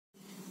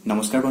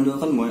নমস্কাৰ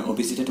বন্ধুসকল মই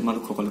অভিজিতে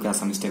তোমালোক সকলোকে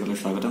আসামিজ টেকলৈ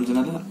স্বাগতম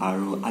জনালো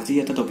আৰু আজি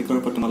এটা টপিকৰ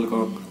ওপৰত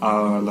তোমালোকক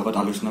লগত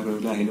আলোচনা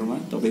কৰিবলৈ আহিলো মই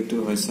টপিকটো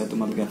হৈছে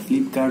তোমালোকে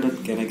ফ্লিপকাৰ্টত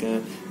কেনেকৈ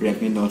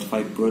Redmi Note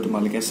 5 Pro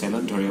তোমালোকে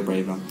সেলত ধৰিব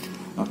পাৰিবা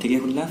ঠিকই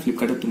হ'লা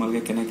ফ্লিপকাৰ্টত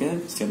তোমালোকে কেনেকৈ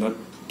সেলত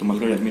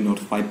তোমালোকে Redmi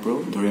Note 5 Pro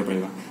ধৰিব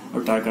পাৰিবা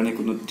আৰু তাৰ কাৰণে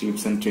কোনো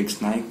টিপছ এণ্ড ট্ৰিক্স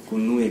নাই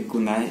কোনো একো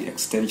নাই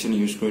এক্সটেনশন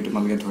ইউজ কৰি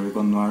তোমালোকে ধৰিব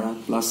নোৱাৰা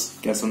প্লাস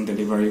ক্যাশ অন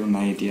ডেলিভাৰীও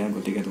নাই এতিয়া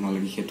গতিকে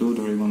তোমালোকে হেতু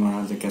ধৰিব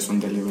নোৱাৰা যে ক্যাশ অন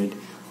ডেলিভাৰীত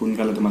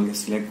সোনকালে তোমালোকে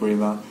সিলেক্ট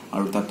কৰিবা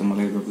আৰু তাত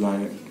তোমালোকে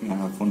গৈ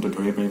ফোনটো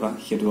ধৰিব পাৰিবা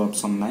হেতু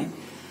অপচন নাই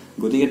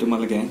গতিকে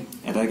তোমালোকে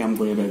এটা কাম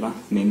কৰিব পাৰিবা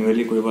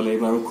ম্যানুয়ালি কৰিব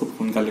লাগিব আৰু খুব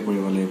সোনকালে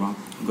কৰিব লাগিব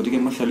গতিকে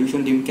মই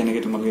সলিউশন দিম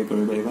কেনেকৈ তোমালোকে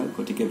কৰিব পাৰিবা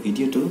গতিকে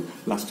ভিডিওটো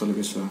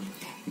লাষ্টলৈকে চোৱা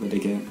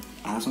গতিকে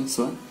আহাচোন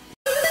চোৱা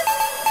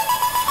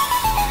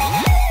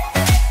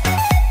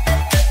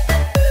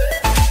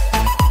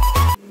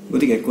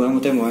গতিকে কোৱা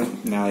মতে মই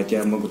এতিয়া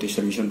মই গোটেই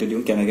সলিউশনটো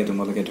দিম কেনেকৈ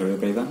তোমালোকে ধৰিব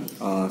পাৰিবা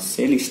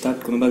সেল স্টাৰ্ট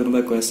কোনোবা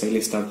কয় সেল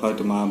স্টাৰ্ট হয়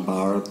তোমাৰ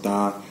 12টা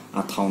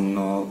 58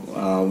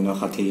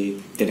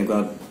 59 তেনেকুৱা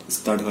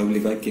স্টাৰ্ট হয়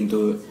বুলি কয় কিন্তু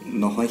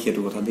নহয়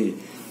হেতু কথা দি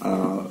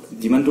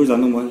যিমান দূৰ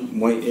জানো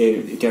মই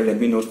এতিয়া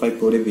Redmi Note 5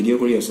 Pro ভিডিও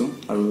কৰি আছো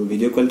আৰু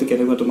ভিডিও কোৱালিটি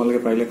কেনেকুৱা তোমালোকে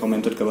পাৰিলে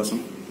কমেন্টত কবাচোন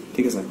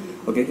ঠিক আছে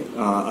ওকে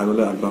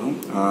আগলৈ আগবাঢ়ো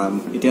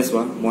এতিয়া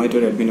চোৱা মই এটা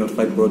Redmi Note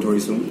 5 Pro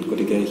ধৰিছো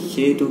গতিকে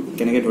সেইটো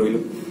কেনেকৈ ধৰিলো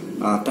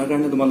তাৰ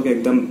কাৰণে তোমালোকে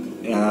একদম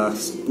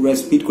পুৰা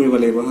স্পিড কৰিব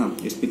লাগিব হা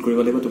স্পিড কৰিব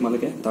লাগিব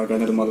তোমালোকে তাৰ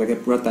কাৰণে তোমালোকে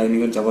পুৰা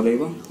টাইমিংত যাব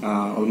লাগিব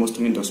অলমোষ্ট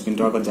তুমি 10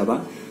 মিনিটৰ আগত যাবা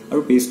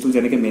আৰু পেজটো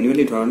যেনেকৈ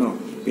ম্যানুয়ালি ধৰা ন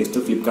পেজটো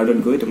ফ্লিপকাৰ্টত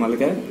গৈ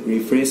তোমালোকে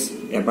ৰিফ্ৰেশ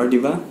এবাৰ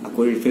দিবা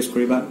আকৌ ৰিফ্ৰেশ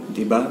কৰিবা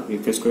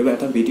ৰিফ্ৰেশ কৰিবা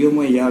এটা ভিডিও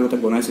মই ইয়াৰ আগতে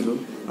বনাইছিলো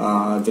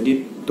যদি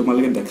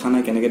তোমালোকে দেখা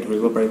নাই কেনেকৈ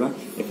ধৰিব পাৰিবা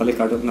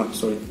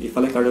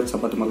ইফালে কাৰ্ডত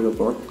চাবা তোমালোকে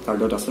ওপৰত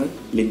কাৰ্ডত আছে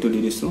লিংকটো দি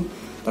দিছো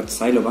তাত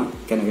চাই লবা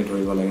কেনেকৈ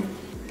ধৰিব লাগে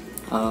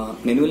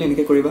ম্যানুয়ালি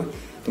এনেকৈ কৰিবা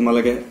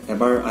তোমালোকে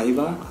এবাৰ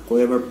আহিবা আকৌ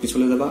এবাৰ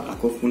পিছলৈ যাবা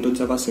আকৌ ফোনটোত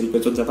যাবা সেল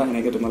পেজত যাবা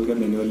এনেকৈ তোমালোকে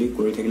ম্যানুয়ালি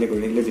কৰি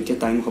থাকিলে যেতিয়া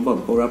টাইম হ'ব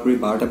পুৰাপুৰি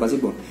 12টা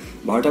বাজিব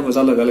 12টা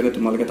বজাৰ লগে লগে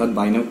তোমালোকে তাত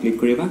বাই নাও ক্লিক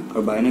কৰিবা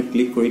আৰু বাই নাও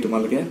ক্লিক কৰি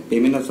তোমালোকে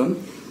পেমেন্ট অপচন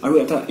আৰু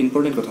এটা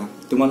ইম্পৰ্টেন্ট কথা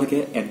তোমালোকে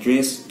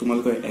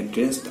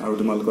এড্ৰেছ আৰু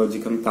তোমালোকৰ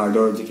যিখন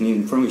কাৰ্ডৰ যিখিনি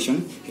ইনফৰমেশন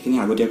সেইখিনি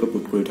আগতীয়াকৈ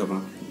পুট কৰি থবা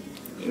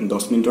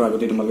 10 মিনিটৰ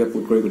আগতে তোমালোকে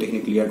পুট কৰি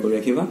গোটেইখিনি ক্লিয়াৰ কৰি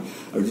ৰাখিবা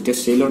আৰু যেতিয়া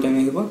সেলৰ টাইম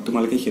আহিব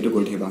তোমালোকে হেতু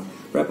কৰি থবা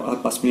প্ৰায়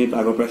 5 মিনিট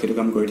আগৰ পৰা হেতু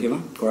কাম কৰি থবা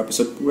কৰাৰ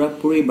পিছত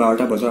পুৰাপুৰি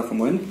 12টা বজাৰ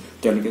সময়ত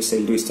তেওঁলোকে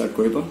সেলটো ষ্টাৰ্ট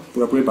কৰিব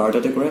পুৰাপুৰি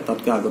 12টাতে কৰে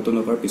তাতকৈ আগতো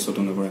নকৰে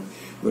পিছতো নকৰে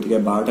গতিকে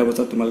 12টা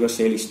বজাত তোমালোকৰ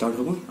সেল ষ্টাৰ্ট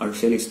হ'ব আৰু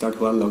সেল ষ্টাৰ্ট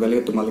হোৱাৰ লগে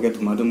লগে তোমালোকে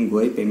ধুমাধুম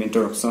গৈ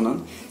পেমেন্টৰ অপচনত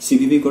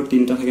CVV কোড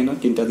 3টা থাকে ন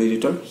 3টা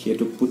ডিজিটৰ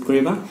হেতু পুট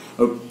কৰিবা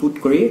আৰু পুট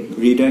কৰি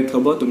ৰিডাইৰেক্ট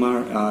হ'ব তোমাৰ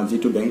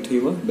যিটো বেংক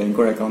থাকিব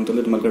বেংকৰ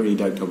একাউণ্টলৈ তোমালোকে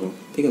ৰিডাইৰেক্ট হ'ব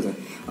ঠিক আছে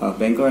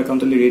বেংকৰ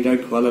একাউণ্টলৈ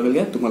ৰিডাইৰেক্ট হোৱাৰ লগে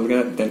লগে তোমালোকে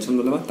টেনচন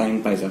নলবা টাইম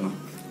পাই যাবা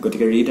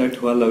গতিকে ৰিডাইৰেক্ট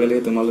হোৱাৰ লগে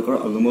লগে তোমালোকৰ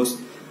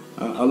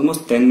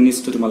অলমোষ্ট 10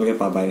 মিনিটটো তোমালোকে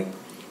পাবাই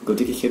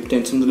গতিকে হেপ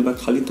টেনচন নলবা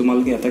খালি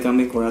তোমালোকে এটা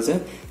কামে কৰা যে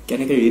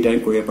কেনেকৈ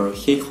ৰিডাইৰেক্ট কৰিব পাৰো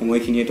সেই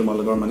সময়খিনিয়ে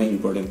তোমালোকৰ মানে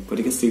ইম্পৰ্টেন্ট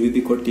গতিকে CVV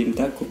কোড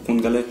 3টা খুব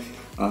সোনকালে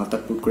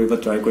তাত পুট কৰিব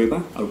ট্ৰাই কৰিবা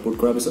আৰু পুট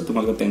কৰাৰ পিছত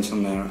তোমালোকৰ টেনচন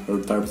নাই আৰু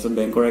তাৰ পিছত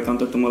বেংকৰ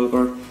একাউণ্টত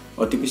তোমালোকৰ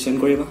OTP সেন্ড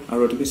কৰিবা আৰু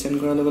OTP সেন্ড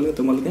কৰাৰ লগে লগে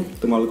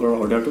তোমালোকৰ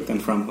অৰ্ডাৰটো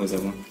কনফাৰ্ম হৈ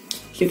যাব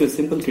সেইটো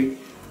সিম্পল ট্ৰিক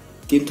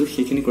কিন্তু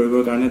সেইখিনি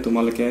কৰিবৰ কাৰণে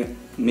তোমালোকে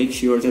মেক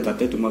শিওৰ যে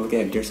তাতে তোমালোকে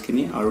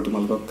এড্ৰেছখিনি আৰু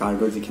তোমালোকৰ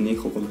কাৰ্ডৰ যিখিনি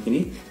সকলোখিনি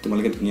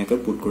তোমালোকে ধুনীয়াকৈ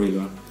পুট কৰি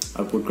লোৱা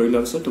আৰু পুট কৰি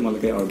লোৱাৰ পিছত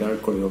তোমালোকে অৰ্ডাৰ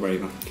কৰিব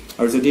পাৰিবা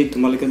আৰু যদি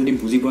তোমালোকে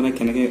বুজি পোৱা নাই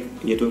কেনেকৈ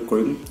এইটো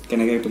কৰিম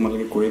কেনেকৈ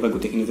তোমালোকে কৰিবা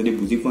গোটেইখিনি যদি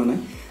বুজি পোৱা নাই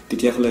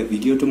তেতিয়াহ'লে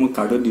ভিডিওটো মই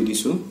কাৰ্ডত দি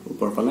দিছো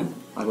ওপৰফালে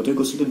আগতে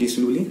কৈছিলো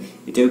দিছিলো বুলি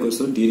এতিয়াও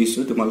কৈছো দি দিছো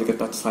তোমালোকে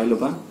তাত চাই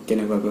ল'বা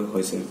কেনেকুৱাকৈ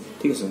হৈছে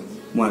ঠিক আছে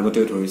মই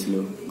আগতেও ধৰিছিলো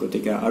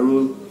গতিকে আৰু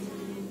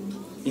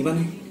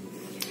ইমানে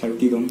আৰু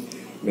কি ক'ম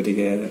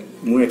গতিকে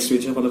মোৰ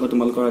এক্সপেৰিয়েন্সৰ ফালৰ পৰা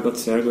তোমালোকৰ আগত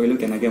শ্বেয়াৰ কৰিলো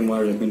কেনেকৈ মই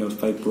Redmi Note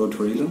 5 Pro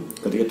ধৰিলো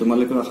গতিকে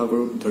তোমালোকেও আশা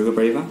কৰো ধৰিব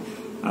পাৰিবা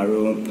আৰু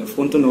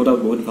ফোনটো নো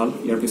ডাউট বহুত ভাল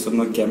ইয়াৰ পিছত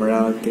মই কেমেৰা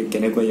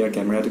কেনেকুৱা ইয়াৰ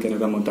কেমেৰাটো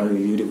কেনেকুৱা মই তাৰ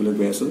ৰিভিউ দিবলৈ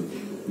গৈ আছো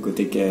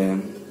গতিকে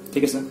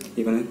ঠিক আছে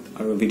ইমানে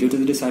আৰু ভিডিওটো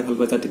যদি চাই ভাল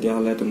পাইছা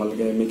তেতিয়াহ'লে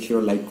তোমালোকে মেক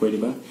শিওৰ লাইক কৰি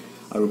দিবা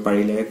আৰু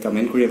পাৰিলে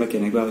কমেন্ট কৰিবা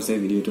কেনেকুৱা হৈছে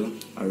ভিডিওটো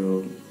আৰু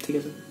ঠিক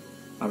আছে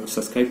আৰু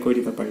সাবস্ক্ৰাইব কৰি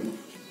দিবা পাৰিলে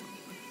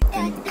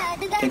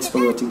Thanks for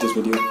watching this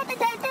video.